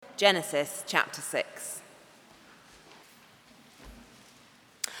Genesis chapter 6.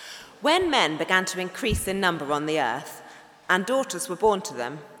 When men began to increase in number on the earth, and daughters were born to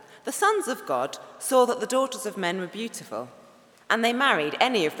them, the sons of God saw that the daughters of men were beautiful, and they married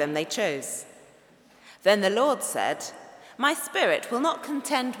any of them they chose. Then the Lord said, "My spirit will not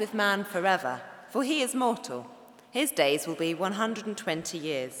contend with man forever, for he is mortal. His days will be 120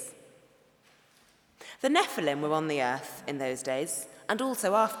 years." The Nephilim were on the earth in those days, and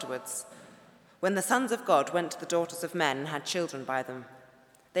also afterwards, when the sons of God went to the daughters of men and had children by them.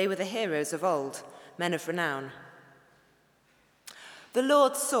 They were the heroes of old, men of renown. The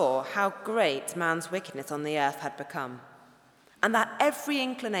Lord saw how great man's wickedness on the earth had become, and that every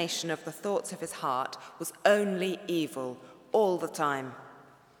inclination of the thoughts of his heart was only evil all the time.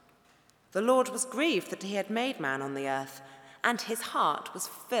 The Lord was grieved that he had made man on the earth, and his heart was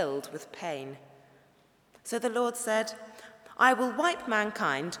filled with pain. So the Lord said, "I will wipe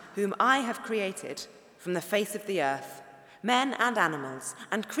mankind, whom I have created, from the face of the earth, men and animals,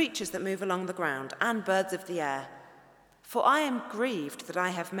 and creatures that move along the ground, and birds of the air. For I am grieved that I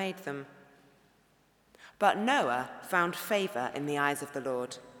have made them." But Noah found favor in the eyes of the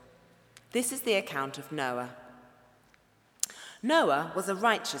Lord. This is the account of Noah. Noah was a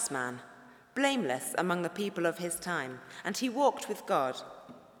righteous man, blameless among the people of his time, and he walked with God.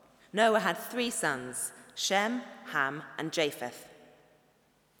 Noah had 3 sons, Shem, Ham, and Japheth.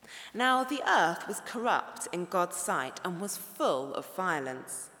 Now the earth was corrupt in God's sight and was full of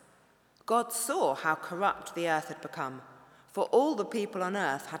violence. God saw how corrupt the earth had become, for all the people on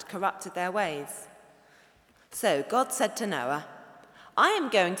earth had corrupted their ways. So God said to Noah, "I am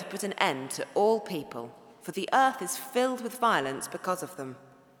going to put an end to all people, for the earth is filled with violence because of them.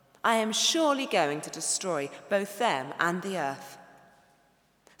 I am surely going to destroy both them and the earth.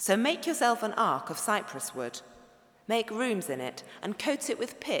 So make yourself an ark of cypress wood. Make rooms in it and coat it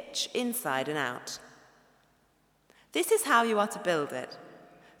with pitch inside and out. This is how you are to build it.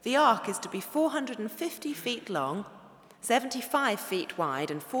 The ark is to be 450 feet long, 75 feet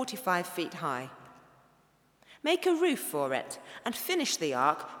wide, and 45 feet high. Make a roof for it and finish the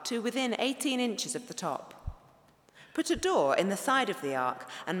ark to within 18 inches of the top. Put a door in the side of the ark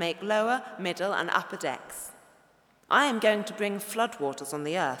and make lower, middle, and upper decks. I am going to bring floodwaters on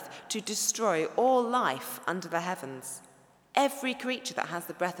the earth to destroy all life under the heavens, every creature that has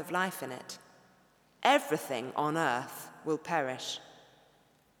the breath of life in it. Everything on earth will perish.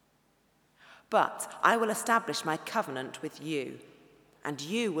 But I will establish my covenant with you, and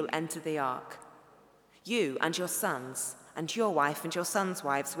you will enter the ark, you and your sons, and your wife and your sons'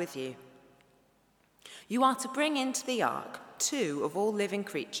 wives with you. You are to bring into the ark 2 of all living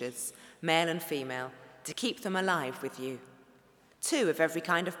creatures, male and female, to keep them alive with you. 2 of every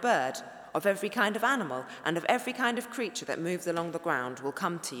kind of bird, of every kind of animal, and of every kind of creature that moves along the ground will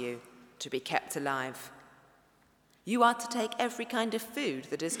come to you to be kept alive. You are to take every kind of food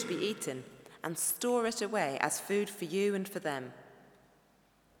that is to be eaten and store it away as food for you and for them."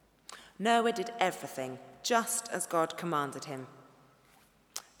 Noah did everything just as God commanded him.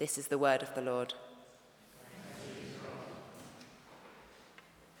 This is the word of the Lord.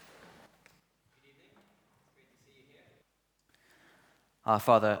 Our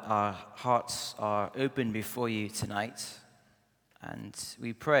Father, our hearts are open before you tonight, and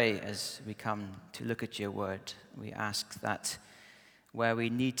we pray as we come to look at your word. We ask that where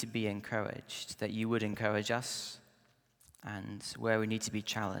we need to be encouraged, that you would encourage us, and where we need to be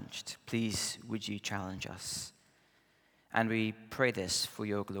challenged, please would you challenge us. And we pray this for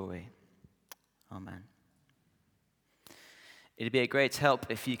your glory. Amen. It'd be a great help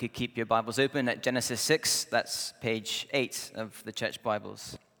if you could keep your Bibles open at Genesis 6. That's page 8 of the church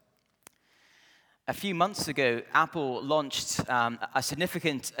Bibles. A few months ago, Apple launched a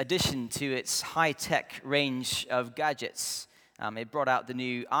significant addition to its high-tech range of gadgets. It brought out the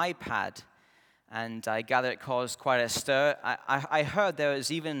new iPad, and I gather it caused quite a stir. I heard there was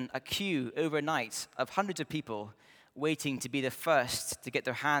even a queue overnight of hundreds of people waiting to be the first to get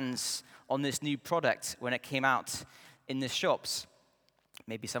their hands on this new product when it came out in the shops.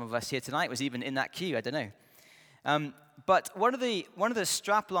 Maybe some of us here tonight was even in that queue, I don't know. But one of the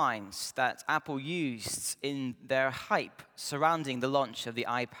strap lines that Apple used in their hype surrounding the launch of the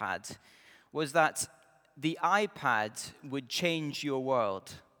iPad was that the iPad would change your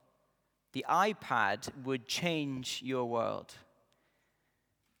world. The iPad would change your world.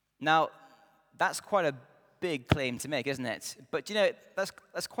 Now, that's quite a big claim to make, isn't it? But you know,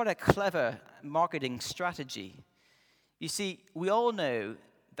 that's quite a clever marketing strategy. You see, we all know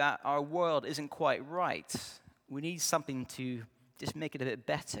that our world isn't quite right. We need something to just make it a bit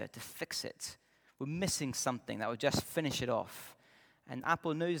better, to fix it. We're missing something that will just finish it off. And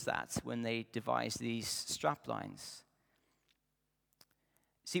Apple knows that when they devise these strap lines.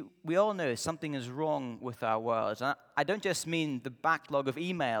 See, we all know something is wrong with our world. And I don't just mean the backlog of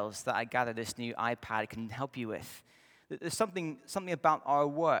emails that I gather this new iPad can help you with. There's something about our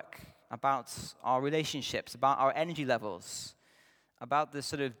work, about our relationships, about our energy levels, about the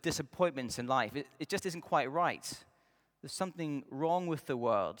sort of disappointments in life. It just isn't quite right. There's something wrong with the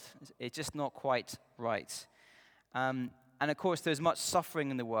world. It's just not quite right. And of course, there's much suffering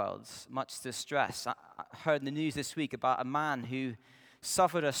in the world, much distress. I heard in the news this week about a man who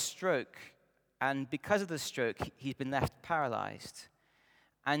suffered a stroke, and because of the stroke, he's been left paralyzed.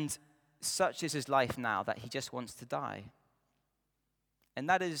 And such is his life now that he just wants to die. And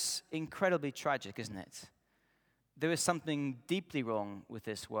that is incredibly tragic, isn't it? There is something deeply wrong with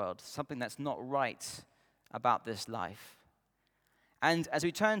this world, something that's not right about this life. And as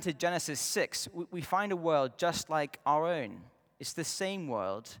we turn to Genesis 6, we find a world just like our own. It's the same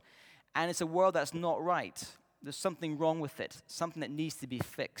world, and it's a world that's not right. There's something wrong with it, something that needs to be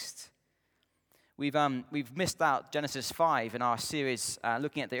fixed. We've missed out Genesis 5 in our series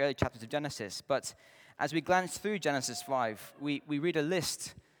looking at the early chapters of Genesis, but as we glance through Genesis 5, we read a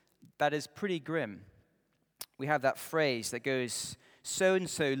list that is pretty grim. We have that phrase that goes,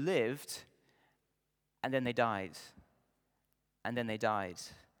 so-and-so lived, and then they died. And then they died.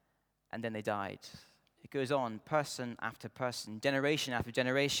 And then they died. It goes on, person after person, generation after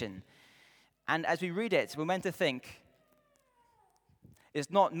generation. And as we read it, we're meant to think, it's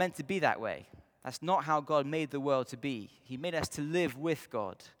not meant to be that way. That's not how God made the world to be. He made us to live with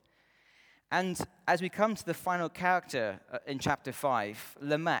God. And as we come to the final character in chapter 5,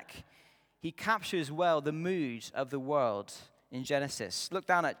 Lamech, he captures well the mood of the world in Genesis. Look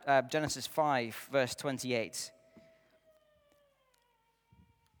down at Genesis 5, verse 28.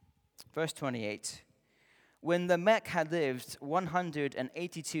 Verse 28. When Lamech had lived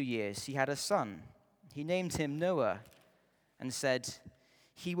 182 years, he had a son. He named him Noah and said,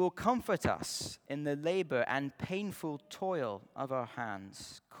 "He will comfort us in the labor and painful toil of our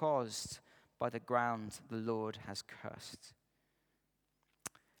hands, caused by the ground the Lord has cursed."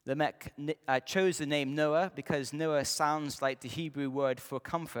 Lamech chose the name Noah because Noah sounds like the Hebrew word for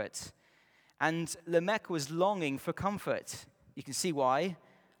comfort. And Lamech was longing for comfort. You can see why.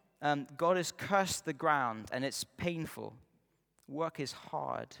 God has cursed the ground, and it's painful. Work is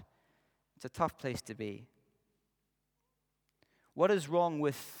hard. It's a tough place to be. What is wrong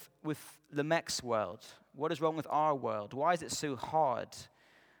with Lamech's world? What is wrong with our world? Why is it so hard?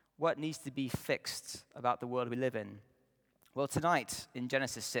 What needs to be fixed about the world we live in? Well, tonight in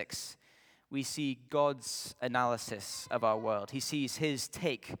Genesis 6, we see God's analysis of our world. He sees his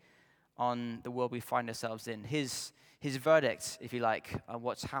take on the world we find ourselves in, his verdict, if you like, on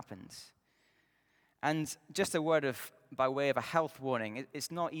what's happened. And just a word by way of a health warning,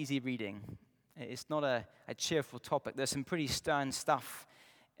 it's not easy reading. It's not a cheerful topic. There's some pretty stern stuff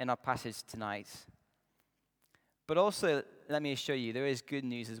in our passage tonight. But also, let me assure you, there is good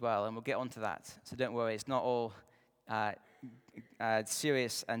news as well, and we'll get onto that. So don't worry, it's not all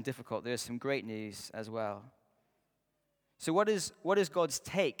serious and difficult. There is some great news as well. So what is God's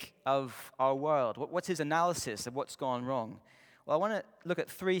take of our world? What's his analysis of what's gone wrong? Well, I want to look at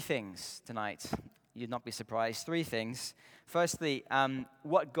three things tonight. You'd not be surprised. Three things. Firstly,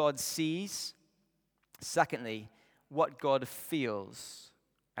 what God sees. Secondly, what God feels.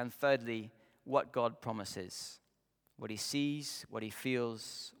 And thirdly, what God promises. What he sees, what he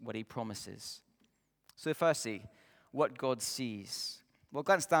feels, what he promises. So firstly, what God sees. Well,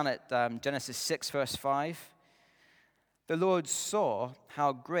 glance down at Genesis 6, verse 5. The Lord saw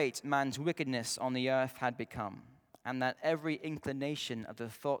how great man's wickedness on the earth had become, and that every inclination of the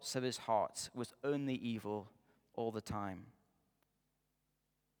thoughts of his heart was only evil all the time.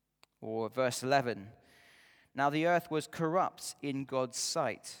 Or verse 11. Now the earth was corrupt in God's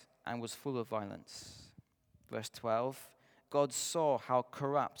sight and was full of violence. Verse 12. God saw how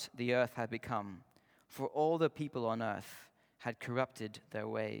corrupt the earth had become, for all the people on earth had corrupted their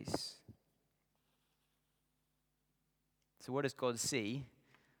ways. So what does God see?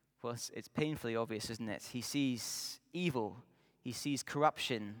 Well, it's painfully obvious, isn't it? He sees evil. He sees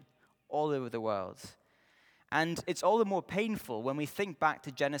corruption all over the world. And it's all the more painful when we think back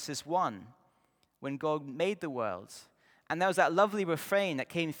to Genesis 1, when God made the world. And there was that lovely refrain that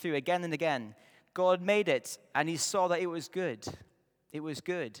came through again and again. God made it, and he saw that it was good. It was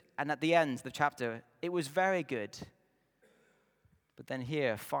good. And at the end of the chapter, it was very good. But then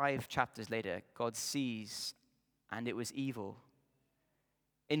here, 5 chapters later, God sees, and it was evil.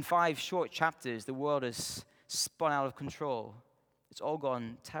 In 5 short chapters, the world has spun out of control. It's all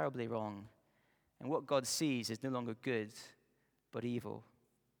gone terribly wrong. And what God sees is no longer good. but evil.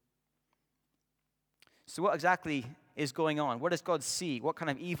 So what exactly is going on? What does God see? What kind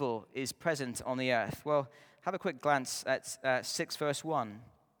of evil is present on the earth? Well, have a quick glance at 6 verse 1.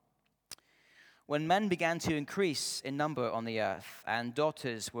 When men began to increase in number on the earth, and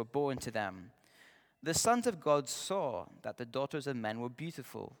daughters were born to them, the sons of God saw that the daughters of men were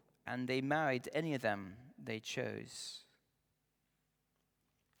beautiful, and they married any of them they chose.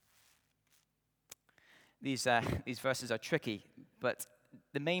 These verses are tricky, but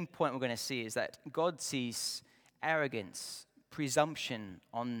the main point we're going to see is that God sees arrogance, presumption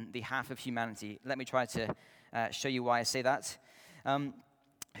on behalf of humanity. Let me try to show you why I say that.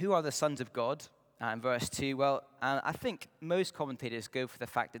 Who are the sons of God? In verse 2, well, I think most commentators go for the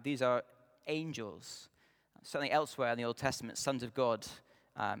fact that these are angels. Certainly elsewhere in the Old Testament, sons of God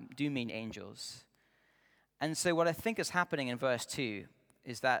do mean angels. And so what I think is happening in verse 2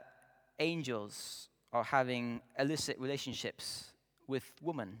 is that angels are having illicit relationships with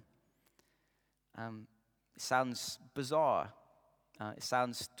women. It sounds bizarre. It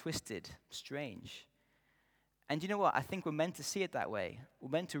sounds twisted, strange. And you know what? I think we're meant to see it that way.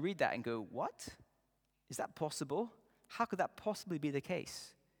 We're meant to read that and go, what? Is that possible? How could that possibly be the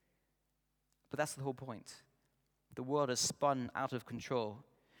case? But that's the whole point. The world has spun out of control.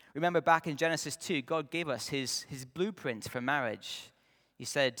 Remember back in Genesis 2, God gave us his blueprint for marriage. He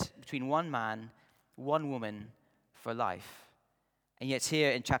said, between one man, one woman for life. And yet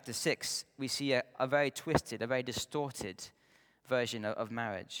here in chapter 6, we see a very twisted, a very distorted version of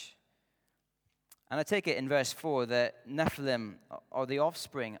marriage. And I take it in verse 4 that Nephilim are the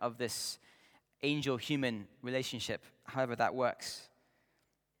offspring of this angel-human relationship, however that works.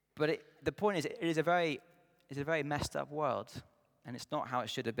 But the point is, it is a very messed up world, and it's not how it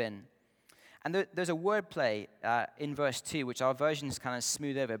should have been. And there's a wordplay in verse 2, which our versions kind of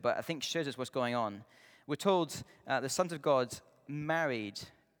smooth over, but I think shows us what's going on. We're told the sons of God married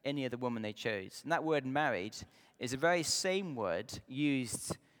any of the woman they chose. And that word married is the very same word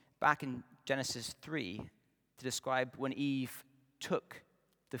used back in Genesis 3 to describe when Eve took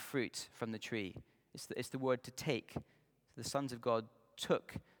the fruit from the tree. It's the word to take. The sons of God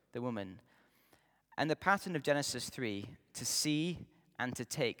took the woman. And the pattern of Genesis 3, to see and to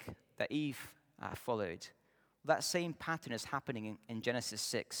take, that Eve followed, that same pattern is happening in Genesis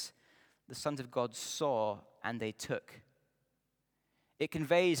 6. The sons of God saw and they took. It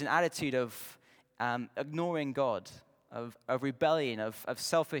conveys an attitude of ignoring God, of rebellion, of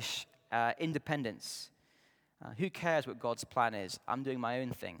selfish independence. Who cares what God's plan is? I'm doing my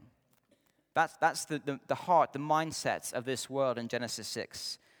own thing. That's the heart, the mindset of this world in Genesis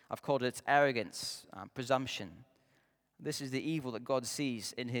 6. I've called it arrogance, presumption. This is the evil that God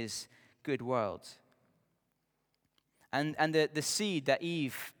sees in his good world. And the seed that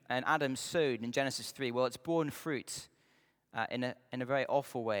Eve and Adam sowed in Genesis 3, well, it's borne fruit in a very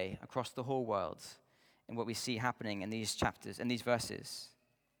awful way across the whole world in what we see happening in these chapters, in these verses.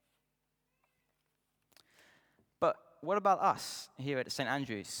 But what about us here at St.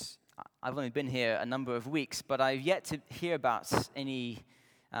 Andrew's? I've only been here a number of weeks, but I've yet to hear about any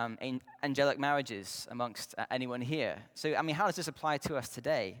angelic marriages amongst anyone here. So, I mean, how does this apply to us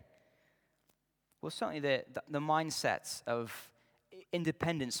today? Well, certainly the mindset of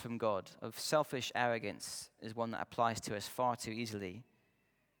independence from God, of selfish arrogance, is one that applies to us far too easily.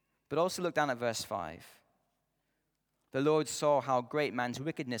 But also look down at verse 5. The Lord saw how great man's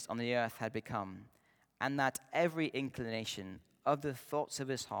wickedness on the earth had become, and that every inclination of the thoughts of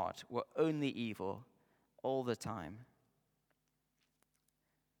his heart were only evil all the time.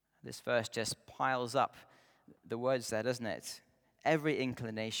 This verse just piles up the words there, doesn't it? Every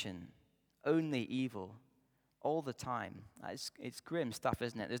inclination, only evil, all the time. It's grim stuff,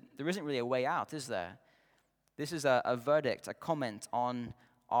 isn't it? There isn't really a way out, is there? This is a verdict, a comment on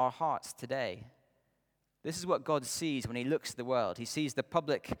our hearts today. This is what God sees when he looks at the world. He sees the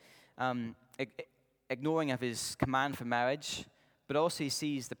public ignoring of his command for marriage, but also he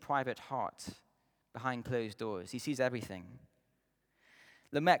sees the private heart behind closed doors. He sees everything.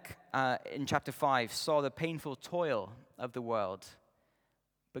 Lamech, in chapter 5, saw the painful toil of the world.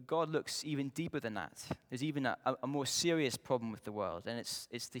 But God looks even deeper than that. There's even a more serious problem with the world, and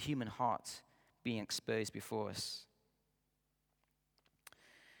it's the human heart being exposed before us.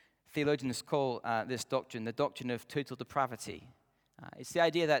 Theologians call this doctrine the doctrine of total depravity. It's the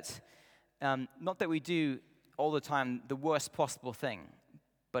idea that, not that we do all the time the worst possible thing,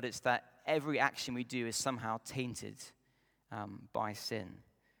 but it's that every action we do is somehow tainted by sin.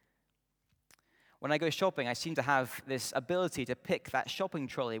 When I go shopping, I seem to have this ability to pick that shopping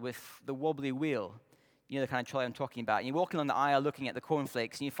trolley with the wobbly wheel. You know the kind of trolley I'm talking about. And you're walking on the aisle looking at the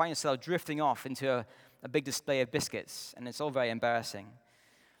cornflakes, and you find yourself drifting off into a big display of biscuits, and it's all very embarrassing.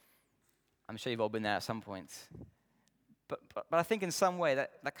 I'm sure you've all been there at some point. But I think in some way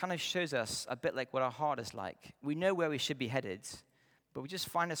that kind of shows us a bit like what our heart is like. We know where we should be headed, but we just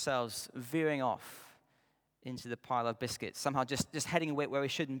find ourselves veering off into the pile of biscuits, somehow just heading away where we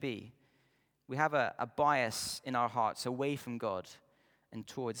shouldn't be. We have a bias in our hearts away from God and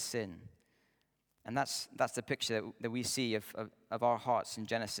towards sin. And that's the picture that we see of our hearts in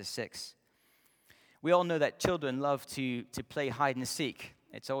Genesis 6. We all know that children love to play hide and seek.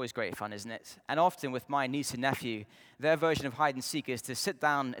 It's always great fun, isn't it? And often with my niece and nephew, their version of hide and seek is to sit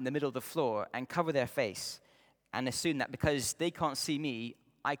down in the middle of the floor and cover their face and assume that because they can't see me,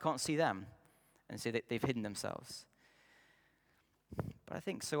 I can't see them, and say that they've hidden themselves. But I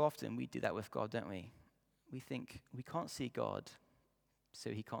think so often we do that with God, don't we? We think we can't see God,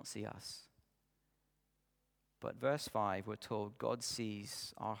 so he can't see us. But verse 5, we're told God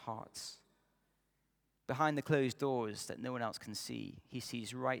sees our hearts. Behind the closed doors that no one else can see, he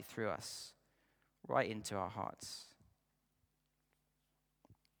sees right through us, right into our hearts.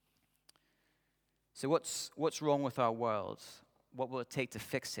 So what's wrong with our world? What will it take to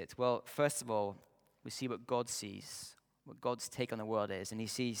fix it? Well, first of all, we see what God sees, what God's take on the world is, and he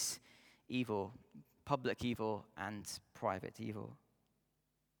sees evil, public evil and private evil.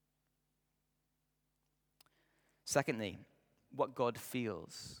 Secondly, what God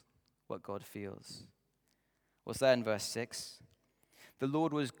feels. What God feels. What's there in verse 6? The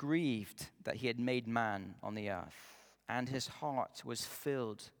Lord was grieved that he had made man on the earth, and his heart was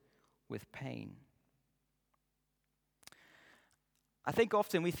filled with pain. I think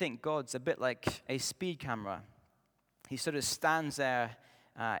often we think God's a bit like a speed camera. He sort of stands there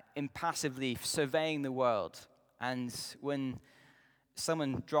impassively surveying the world, and when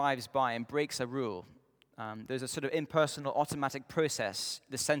someone drives by and breaks a rule, there's a sort of impersonal automatic process.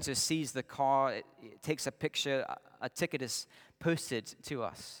 The sensor sees the car, it takes a picture, a ticket is posted to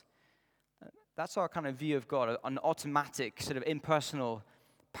us. That's our kind of view of God, an automatic, sort of impersonal,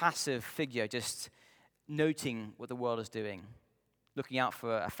 passive figure, just noting what the world is doing, looking out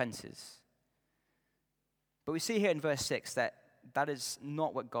for offenses. But we see here in verse 6 that is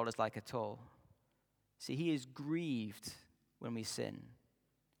not what God is like at all. See, he is grieved when we sin.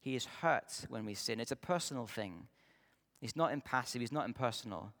 He is hurt when we sin. It's a personal thing. He's not impassive. He's not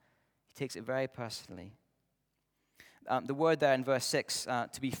impersonal. He takes it very personally. The word there in verse 6,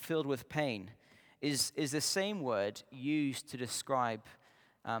 to be filled with pain, is the same word used to describe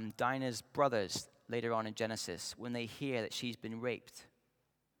Dinah's brothers later on in Genesis when they hear that she's been raped.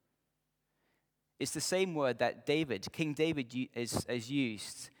 It's the same word that King David is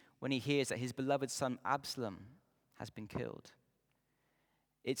used when he hears that his beloved son Absalom has been killed.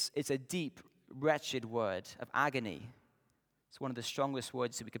 It's a deep, wretched word of agony. It's one of the strongest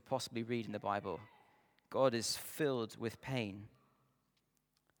words that we could possibly read in the Bible. God is filled with pain.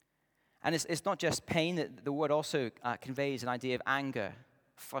 And it's not just pain. The word also conveys an idea of anger,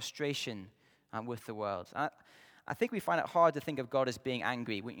 frustration with the world. I think we find it hard to think of God as being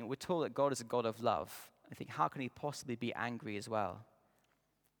angry. We're told that God is a God of love. I think, how can he possibly be angry as well?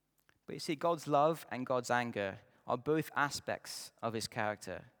 But you see, God's love and God's anger are both aspects of his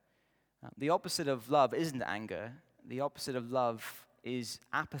character. The opposite of love isn't anger. The opposite of love is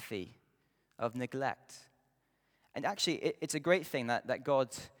apathy, of neglect. And actually, it's a great thing that God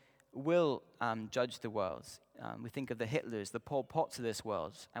will judge the world. We think of the Hitlers, the Pol Pots of this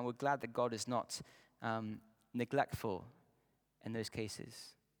world, and we're glad that God is not neglectful in those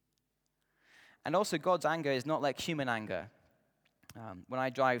cases. And also, God's anger is not like human anger. When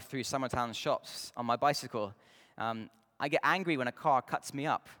I drive through Summertown shops on my bicycle, I get angry when a car cuts me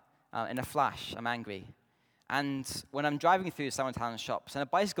up. In a flash, I'm angry. And when I'm driving through Summertown shops and a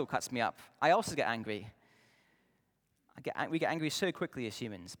bicycle cuts me up, I also get angry. We get angry so quickly as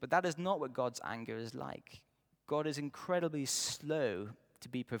humans, but that is not what God's anger is like. God is incredibly slow to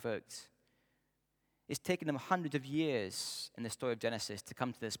be provoked. It's taken him hundreds of years in the story of Genesis to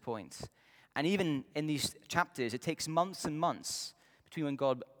come to this point. And even in these chapters, it takes months and months between when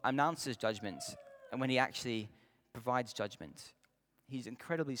God announces judgment and when he actually provides judgment. He's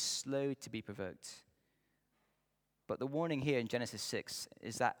incredibly slow to be provoked. But the warning here in Genesis 6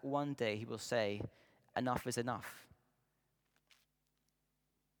 is that one day he will say, enough is enough.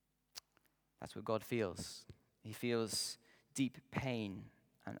 That's what God feels. He feels deep pain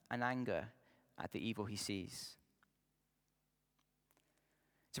and anger at the evil he sees.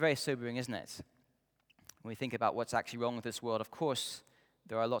 It's very sobering, isn't it? When we think about what's actually wrong with this world, of course,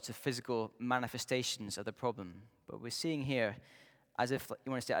 there are lots of physical manifestations of the problem. But we're seeing here as if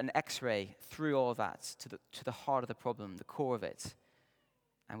you want to say an X-ray through all that to the heart of the problem, the core of it.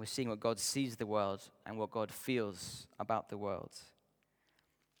 And we're seeing what God sees the world and what God feels about the world.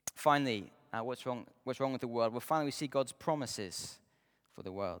 Finally, what's wrong with the world? Well, finally we see God's promises for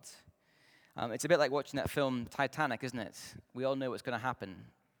the world. It's a bit like watching that film Titanic, isn't it? We all know what's going to happen,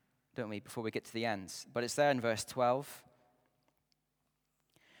 don't we, before we get to the end. But it's there in verse 12.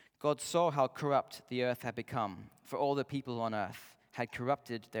 God saw how corrupt the earth had become, for all the people on earth had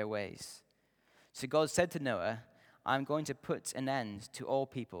corrupted their ways. So God said to Noah, I'm going to put an end to all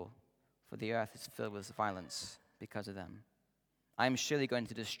people, for the earth is filled with violence because of them. I am surely going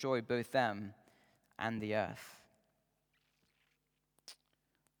to destroy both them and the earth.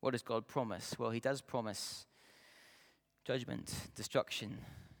 What does God promise? Well, he does promise judgment, destruction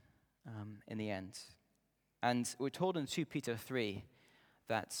in the end. And we're told in 2 Peter 3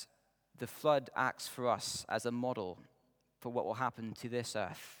 that the flood acts for us as a model for what will happen to this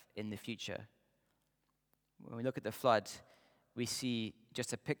earth in the future. When we look at the flood, we see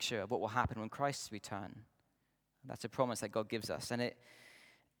just a picture of what will happen when Christ returns. That's a promise that God gives us. And it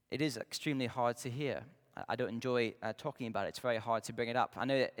is extremely hard to hear. I don't enjoy talking about it. It's very hard to bring it up. I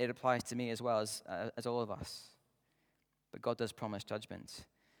know it applies to me as well as all of us. But God does promise judgment.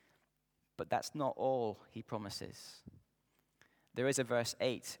 But that's not all he promises. There is a verse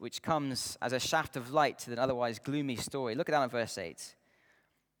 8, which comes as a shaft of light to an otherwise gloomy story. Look down at verse 8.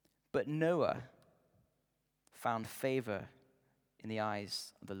 But Noah found favor in the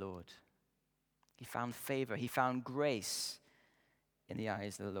eyes of the Lord. He found favor. He found grace in the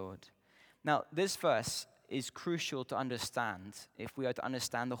eyes of the Lord. Now, this verse is crucial to understand if we are to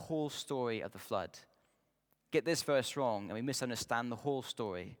understand the whole story of the flood. Get this verse wrong, and we misunderstand the whole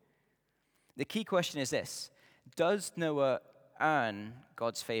story. The key question is this: does Noah earn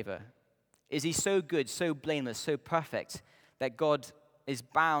God's favor? Is he so good, so blameless, so perfect that God is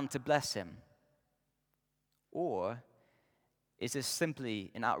bound to bless him? Or is this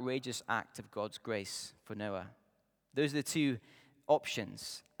simply an outrageous act of God's grace for Noah? Those are the two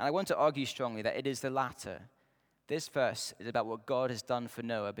options. And I want to argue strongly that it is the latter. This verse is about what God has done for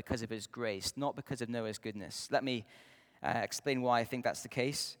Noah because of his grace, not because of Noah's goodness. Let me explain why I think that's the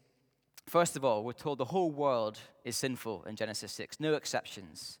case. First of all, we're told the whole world is sinful in Genesis 6, no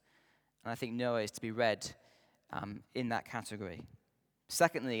exceptions. And I think Noah is to be read in that category.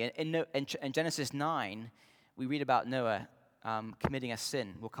 Secondly, in Genesis 9, we read about Noah committing a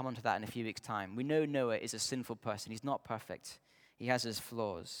sin. We'll come on to that in a few weeks' time. We know Noah is a sinful person. He's not perfect. He has his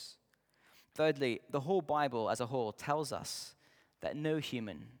flaws. Thirdly, the whole Bible as a whole tells us that no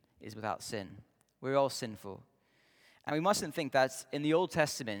human is without sin. We're all sinful. And we mustn't think that in the Old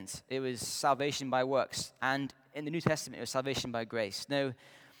Testament it was salvation by works, and in the New Testament it was salvation by grace. No,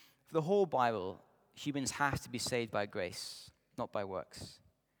 for the whole Bible, humans have to be saved by grace, not by works.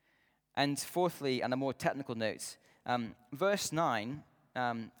 And fourthly, on a more technical note, verse 9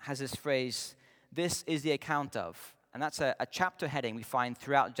 has this phrase, "This is the account of." And that's a chapter heading we find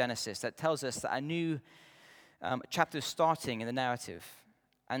throughout Genesis that tells us that a new chapter is starting in the narrative.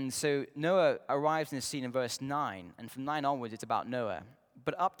 And so Noah arrives in the scene in verse 9, and from 9 onwards it's about Noah.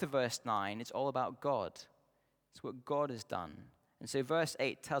 But up to verse 9, it's all about God. It's what God has done. And so verse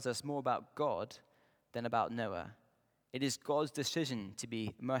 8 tells us more about God than about Noah. It is God's decision to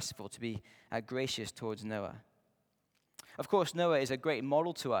be merciful, to be gracious towards Noah. Of course, Noah is a great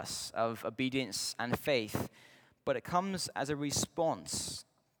model to us of obedience and faith, but it comes as a response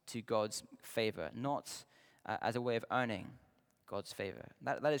to God's favor, not as a way of earning God's favor.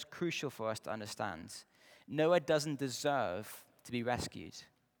 That is crucial for us to understand. Noah doesn't deserve to be rescued.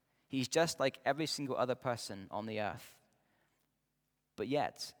 He's just like every single other person on the earth. But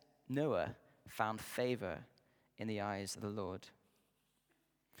yet, Noah found favor in the eyes of the Lord.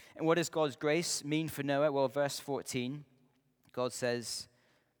 And what does God's grace mean for Noah? Well, verse 14, God says,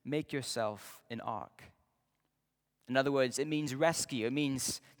 "Make yourself an ark." In other words, it means rescue. It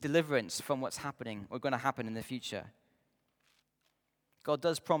means deliverance from what's happening or going to happen in the future. God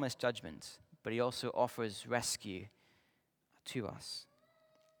does promise judgment, but he also offers rescue to us.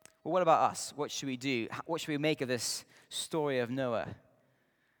 Well, what about us? What should we do? What should we make of this story of Noah?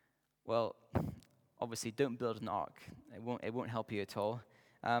 Well, obviously, don't build an ark. It won't help you at all.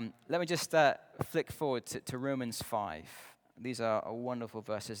 Let me just flick forward to Romans 5. These are wonderful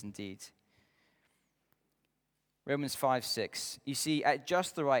verses indeed. Romans 5:6. You see, at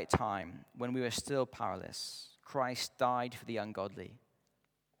just the right time, when we were still powerless, Christ died for the ungodly.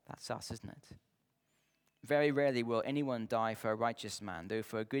 That's us, isn't it? Very rarely will anyone die for a righteous man, though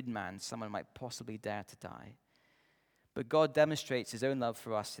for a good man, someone might possibly dare to die. But God demonstrates his own love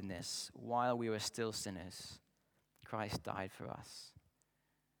for us in this: while we were still sinners, Christ died for us.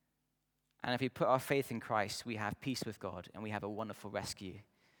 And if we put our faith in Christ, we have peace with God and we have a wonderful rescue.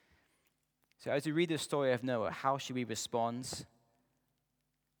 So as we read the story of Noah, how should we respond?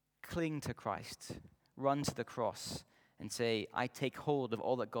 Cling to Christ, run to the cross, and say, I take hold of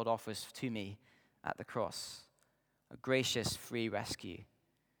all that God offers to me at the cross, a gracious, free rescue.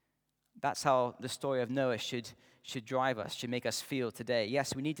 That's how the story of Noah should drive us, should make us feel today.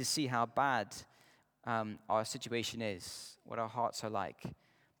 Yes, we need to see how bad our situation is, what our hearts are like.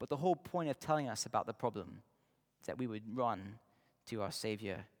 But the whole point of telling us about the problem is that we would run to our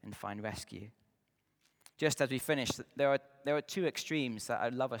Savior and find rescue. Just as we finish, there are two extremes that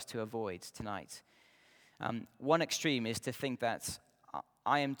I'd love us to avoid tonight. One extreme is to think that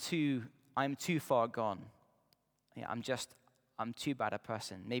I'm too far gone. I'm too bad a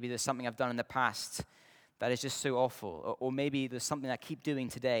person. Maybe there's something I've done in the past that is just so awful. Or maybe there's something I keep doing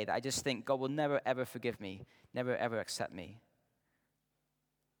today that I just think God will never, ever forgive me, never, ever accept me.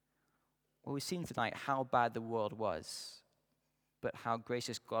 Well, we've seen tonight how bad the world was, but how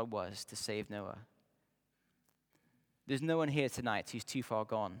gracious God was to save Noah. There's no one here tonight who's too far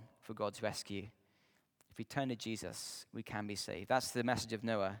gone for God's rescue. If we turn to Jesus, we can be saved. That's the message of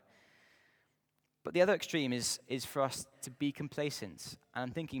Noah. But the other extreme is for us to be complacent. And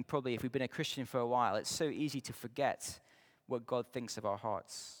I'm thinking probably if we've been a Christian for a while, it's so easy to forget what God thinks of our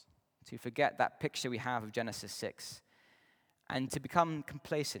hearts, to forget that picture we have of Genesis 6, and to become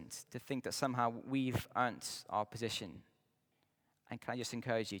complacent, to think that somehow we've earned our position. And can I just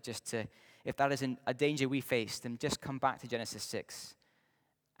encourage you, if that is a danger we face, then just come back to Genesis 6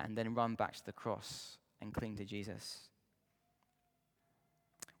 and then run back to the cross and cling to Jesus.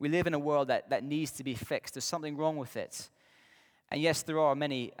 We live in a world that needs to be fixed. There's something wrong with it. And yes, there are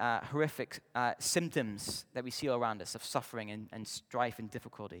many horrific symptoms that we see all around us of suffering and strife and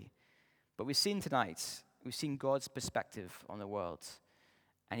difficulty. But we've seen God's perspective on the world.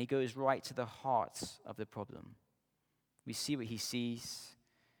 And he goes right to the heart of the problem. We see what he sees,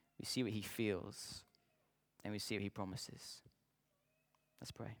 we see what he feels, and we see what he promises.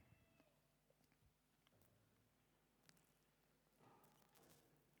 Let's pray.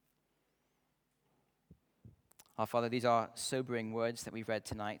 Our Father, these are sobering words that we've read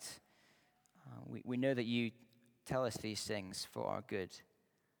tonight. We know that you tell us these things for our good.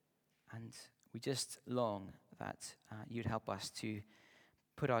 And we just long that you'd help us to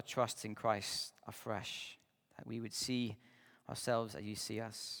put our trust in Christ afresh, that we would see ourselves as you see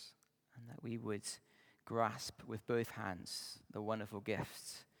us, and that we would grasp with both hands the wonderful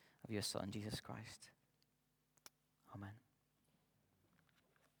gift of your Son, Jesus Christ. Amen.